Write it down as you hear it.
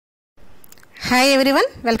Hi everyone,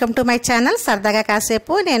 welcome to my channel సరదాగా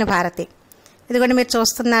కాసేపు. నేను భారతి. ఇదిగోండి మీరు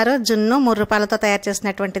చూస్తున్నారు జున్ను 3 రూపాయలతో తయారు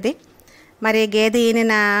చేసినటువంటిది. మరి గేదె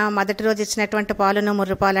ఈనిన మొదటి రోజు ఇచ్చినటువంటి పాలను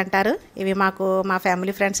 3 రూపాయలు అంటారు. ఇవి మాకు మా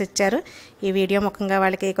ఫ్యామిలీ ఫ్రెండ్స్ ఇచ్చారు. ఈ వీడియో ముఖంగా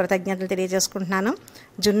వాళ్ళకి కృతజ్ఞతలు తెలియజేసుకుంటున్నాను.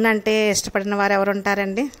 జున్ను అంటే ఇష్టపడిన వారు ఎవరు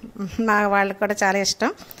ఉంటారండి? మా వాళ్ళకి కూడా చాలా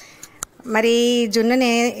ఇష్టం. మరి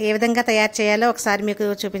జున్నుని ఏ విధంగా తయారు చేయాలో ఒకసారి మీకు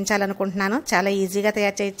చూపించాలనుకుంటున్నాను. చాలా ఈజీగా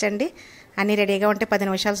తయారు చేయొచ్చండి. అన్నీ రెడీగా ఉంటే 10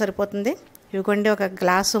 నిమిషాలు సరిపోతుంది. ఇవిగోండి ఒక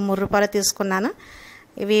గ్లాసు 3 రూపాయలు తీసుకున్నాను.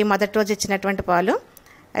 ఇవి మొదటి రోజు ఇచ్చినటువంటి పాలు.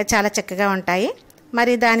 అవి చాలా చక్కగా ఉంటాయి.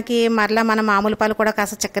 మరి దానికి మరలా మన మామూలు పాలు కూడా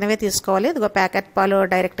కాస్త చక్కనివే తీసుకోవాలి. ఇదిగో ప్యాకెట్ పాలు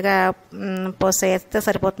డైరెక్ట్గా పోసేస్తే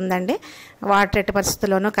సరిపోతుందండి. వాటర్ ఎట్టి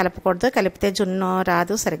పరిస్థితుల్లోనూ కలపకూడదు. కలిపితే జున్ను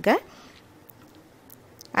రాదు సరిగ్గా.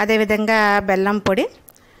 అదేవిధంగా బెల్లం పొడి,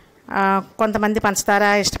 కొంతమంది పంచదార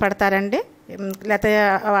ఇష్టపడతారండి. లేకపోతే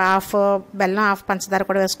హాఫ్ బెల్లం హాఫ్ పంచదార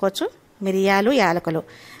కూడా వేసుకోవచ్చు. మిరియాలు, యాలకులు.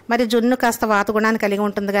 మరి జున్ను కాస్త వాత గుణాన్ని కలిగి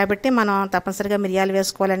ఉంటుంది కాబట్టి మనం తప్పనిసరిగా మిరియాలు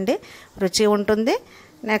వేసుకోవాలండి. రుచి ఉంటుంది.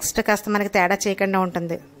 నెక్స్ట్ కాస్త మనకి తేడా చేయకుండా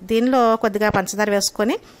ఉంటుంది. దీనిలో కొద్దిగా పంచదార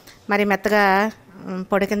వేసుకొని మరి మెత్తగా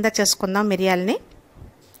పొడి కింద చేసుకుందాం మిరియాలని.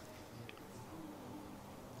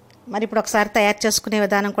 మరి ఇప్పుడు ఒకసారి తయారు చేసుకునే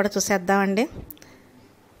విధానం కూడా చూసేద్దామండి.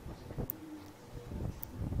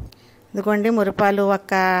 ఇదిగోండి మురుపాలు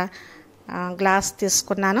ఒక గ్లాస్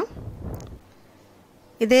తీసుకున్నాను.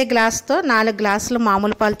 ఇదే గ్లాస్తో 4 గ్లాసులు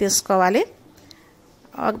మామూలు పాలు తీసుకోవాలి.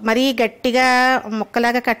 మరీ గట్టిగా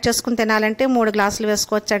ముక్కలాగా కట్ చేసుకుని తినాలంటే 3 గ్లాసులు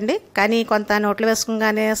వేసుకోవచ్చండి. కానీ కొంత నోట్లో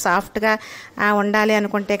వేసుకోగానే సాఫ్ట్గా ఉండాలి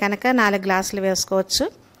అనుకుంటే కనుక 4 గ్లాసులు వేసుకోవచ్చు.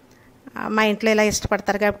 మా ఇంట్లో ఇలా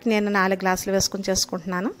ఇష్టపడతారు కాబట్టి నేను 4 గ్లాసులు వేసుకుని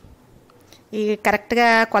చేసుకుంటున్నాను. ఈ కరెక్ట్గా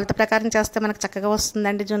కొలత ప్రకారం చేస్తే మనకు చక్కగా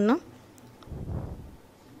వస్తుందండి జున్ను.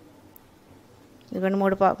 ఇదిగోండి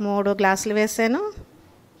 3 గ్లాసులు వేసాను.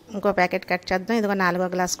 ఇంకో ప్యాకెట్ కట్ చేద్దాం. ఇదిగో 4వ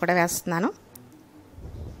గ్లాస్ కూడా వేస్తున్నాను.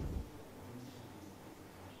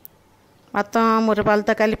 మొత్తం 3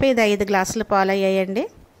 రూపాయలతో కలిపి ఇది 5 గ్లాసులు పాలు అయ్యాయండి.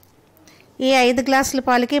 ఈ 5 గ్లాసుల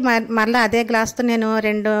పాలకి మరలా అదే గ్లాస్తో నేను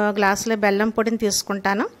 2 గ్లాసులు బెల్లం పొడిని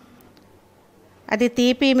తీసుకుంటాను. అది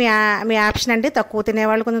తీపి మీ ఆప్షన్ అండి. తక్కువ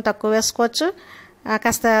తినేవాళ్ళు కొంచెం తక్కువ వేసుకోవచ్చు.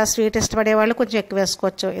 కాస్త స్వీట్ ఇష్టపడే వాళ్ళు కొంచెం ఎక్కువ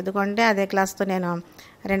వేసుకోవచ్చు. ఇదిగోండి అదే గ్లాస్తో నేను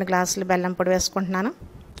 2 గ్లాసులు బెల్లం పొడి వేసుకుంటున్నాను.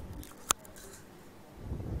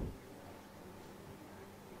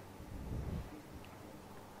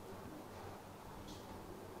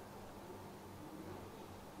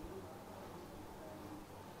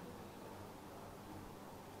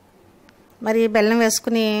 మరి బెల్లం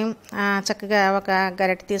వేసుకుని చక్కగా ఒక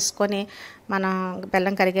గరిటె తీసుకొని మనం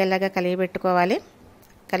బెల్లం కరిగేలాగా కలిగిపెట్టుకోవాలి.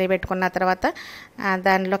 కలిగిపెట్టుకున్న తర్వాత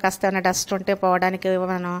దానిలో కాస్త ఏమైనా డస్ట్ ఉంటే పోవడానికి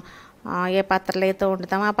మనం ఏ పాత్రలో అయితే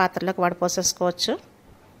వండుతామో ఆ పాత్రలోకి వడపోసేసుకోవచ్చు.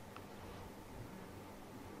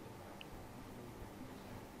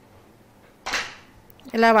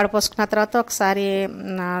 ఇలా వడపోసుకున్న తర్వాత ఒకసారి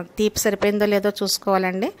తీపి సరిపోయిందో లేదో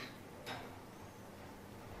చూసుకోవాలండి.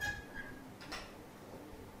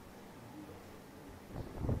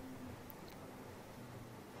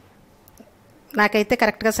 నాకైతే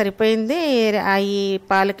కరెక్ట్గా సరిపోయింది ఈ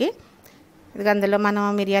పాలకి. ఇది అందులో మనం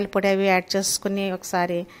మిరియాల పొడి అవి యాడ్ చేసుకుని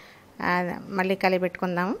ఒకసారి మళ్ళీ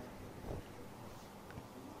కలిపెట్టుకుందాము.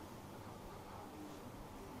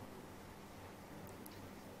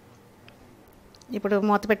 ఇప్పుడు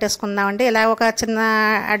మూత పెట్టేసుకుందామండి. ఇలా ఒక చిన్న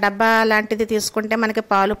డబ్బా లాంటిది తీసుకుంటే మనకి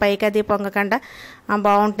పాలు పైకి అది పొంగకుండా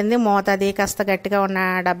బాగుంటుంది. మూత అది కాస్త గట్టిగా ఉన్న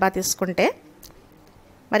డబ్బా తీసుకుంటే.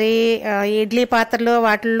 మరి ఇడ్లీ పాత్రలు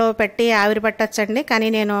వాటిల్లో పెట్టి ఆవిరి పట్టచ్చండి. కానీ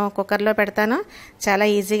నేను కుక్కర్లో పెడతాను. చాలా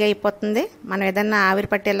ఈజీగా అయిపోతుంది. మనం ఏదన్నా ఆవిరి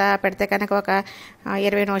పట్టేలా పెడితే కనుక ఒక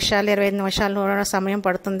 20 నిమిషాలు 25 నిమిషాలు సమయం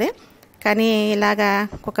పడుతుంది. కానీ ఇలాగా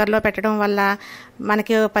కుక్కర్లో పెట్టడం వల్ల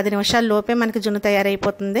మనకి 10 నిమిషాల లోపే మనకి జున్ను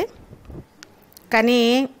తయారైపోతుంది. కానీ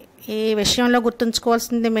ఈ విషయంలో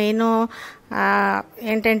గుర్తుంచుకోవాల్సింది మెయిన్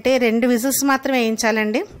ఏంటంటే 2 విజిల్స్ మాత్రమే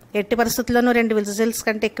వేయించాలండి. ఎట్టి పరిస్థితుల్లోనూ 2 విజిల్స్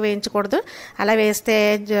కంటే ఎక్కువ వేయించకూడదు. అలా వేస్తే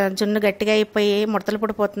జున్ను గట్టిగా అయిపోయి ముడతలు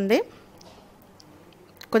పడిపోతుంది.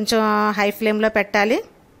 కొంచెం హై ఫ్లేమ్లో పెట్టాలి.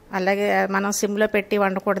 అలాగే మనం సిమ్లో పెట్టి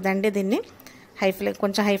వండకూడదండి దీన్ని.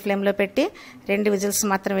 కొంచెం హై ఫ్లేమ్లో పెట్టి 2 విజిల్స్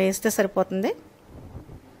మాత్రం వేస్తే సరిపోతుంది.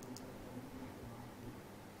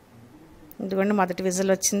 ఇదిగోండి మొదటి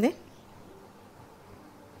విజిల్ వచ్చింది.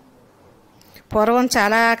 పూర్వం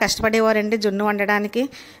చాలా కష్టపడేవారండి జున్ను వండడానికి.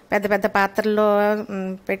 పెద్ద పెద్ద పాత్రల్లో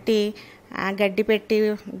పెట్టి గడ్డి పెట్టి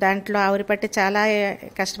దాంట్లో ఆవిరి పట్టి చాలా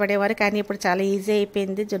కష్టపడేవారు. కానీ ఇప్పుడు చాలా ఈజీ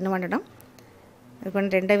అయిపోయింది జున్ను వండడం.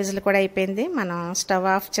 ఇదిగోండి 2వ విజిల్ కూడా అయిపోయింది. మనం స్టవ్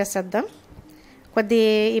ఆఫ్ చేసేద్దాం. కొద్ది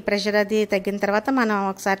ఈ ప్రెషర్ అది తగ్గిన తర్వాత మనం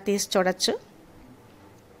ఒకసారి తీసి చూడొచ్చు.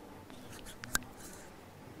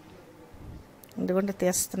 ఇదిగోండి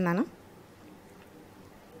తీస్తున్నాను.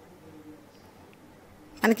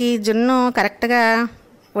 మనకి జున్ను కరెక్ట్గా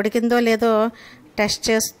ఉడికిందో లేదో టెస్ట్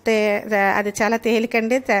చేస్తే అది చాలా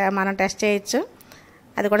తేలికండి, మనం టెస్ట్ చేయొచ్చు.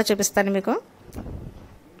 అది కూడా చూపిస్తాను మీకు.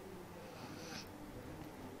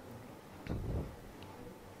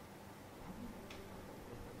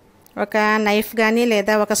 ఒక నైఫ్ కానీ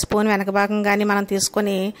లేదా ఒక స్పూన్ వెనక భాగం కానీ మనం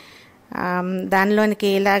తీసుకొని దానిలోనికి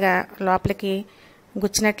ఇలాగా లోపలికి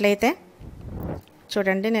గుచ్చినట్లయితే,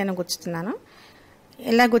 చూడండి నేను గుచ్చుతున్నాను.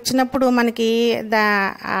 ఇలా గుచ్చినప్పుడు మనకి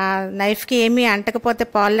నైఫ్కి ఏమీ అంటకపోతే,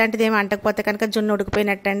 పాలు లాంటిది ఏమీ అంటకపోతే కనుక జున్ను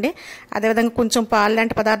ఉడికిపోయినట్టండి. అదేవిధంగా కొంచెం పాలు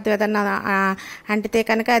లాంటి పదార్థం ఏదన్నా అంటితే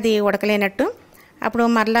కనుక అది ఉడకలేనట్టు. అప్పుడు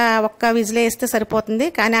మరలా ఒక్క విజిల్ వేస్తే సరిపోతుంది,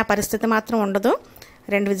 కానీ ఆ పరిస్థితి మాత్రం ఉండదు.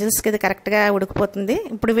 2 విజిల్స్కి ఇది కరెక్ట్గా ఉడికిపోతుంది.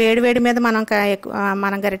 ఇప్పుడు వేడి మీద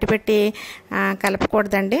మనం గరిటె పెట్టి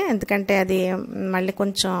కలపకూడదండి, ఎందుకంటే అది మళ్ళీ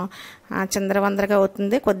కొంచెం చిందరవందరగా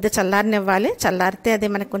అవుతుంది. కొద్దిగా చల్లారనివ్వాలి, చల్లారితే అది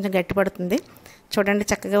మనకు కొంచెం గట్టిపడుతుంది. చూడండి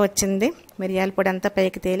చక్కగా వచ్చింది, మిరియాల పొడి అంతా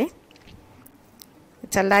పైకి తేలి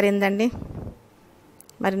చల్లారిందండి.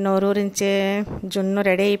 మరి నోరూరించే జున్ను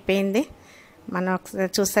రెడీ అయిపోయింది. మనం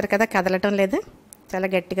చూస్తారు కదా, కదలటం లేదు, చాలా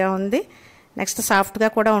గట్టిగా ఉంది. నెక్స్ట్ సాఫ్ట్గా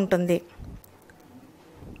కూడా ఉంటుంది.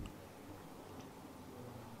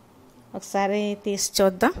 ఒకసారి తీసి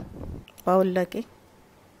చూద్దాం బౌల్లోకి.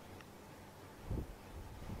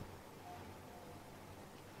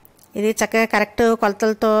 ఇది చక్కగా కరెక్ట్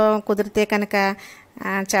కొలతలతో కుదిరితే కనుక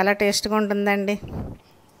చాలా టేస్ట్గా ఉంటుందండి.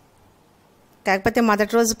 కాకపోతే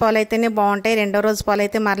మొదటి రోజు పాలు అయితేనే బాగుంటాయి, రెండో రోజు పాలు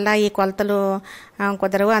అయితే మరలా ఈ కొలతలు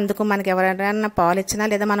కుదరవు. అందుకు మనకి ఎవరైనా పాలు ఇచ్చినా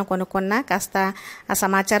లేదా మనం కొనుక్కున్నా కాస్త ఆ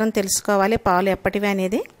సమాచారం తెలుసుకోవాలి, పాలు ఎప్పటివి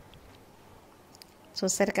అనేది.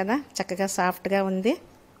 చూసారు కదా, చక్కగా సాఫ్ట్గా ఉంది.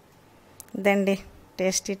 ఇదండి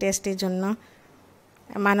టేస్టీ జున్ను.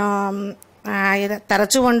 మనం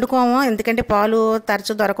తరచూ వండుకోము, ఎందుకంటే పాలు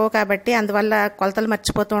తరచూ దొరకవు కాబట్టి, అందువల్ల కొలతలు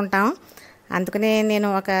మర్చిపోతూ ఉంటాం. అందుకనే నేను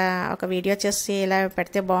ఒక వీడియో చేసి ఇలా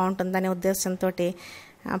పెడితే బాగుంటుందనే ఉద్దేశంతో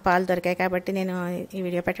పాలు దొరికాయి కాబట్టి నేను ఈ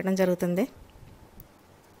వీడియో పెట్టడం జరుగుతుంది.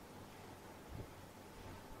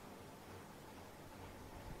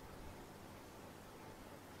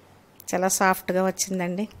 చాలా సాఫ్ట్గా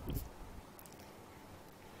వచ్చిందండి.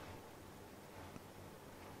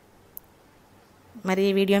 మరి ఈ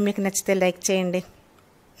వీడియో మీకు నచ్చితే లైక్ చేయండి,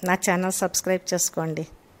 నా ఛానల్ సబ్స్క్రైబ్ చేసుకోండి.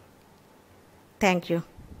 Thank you.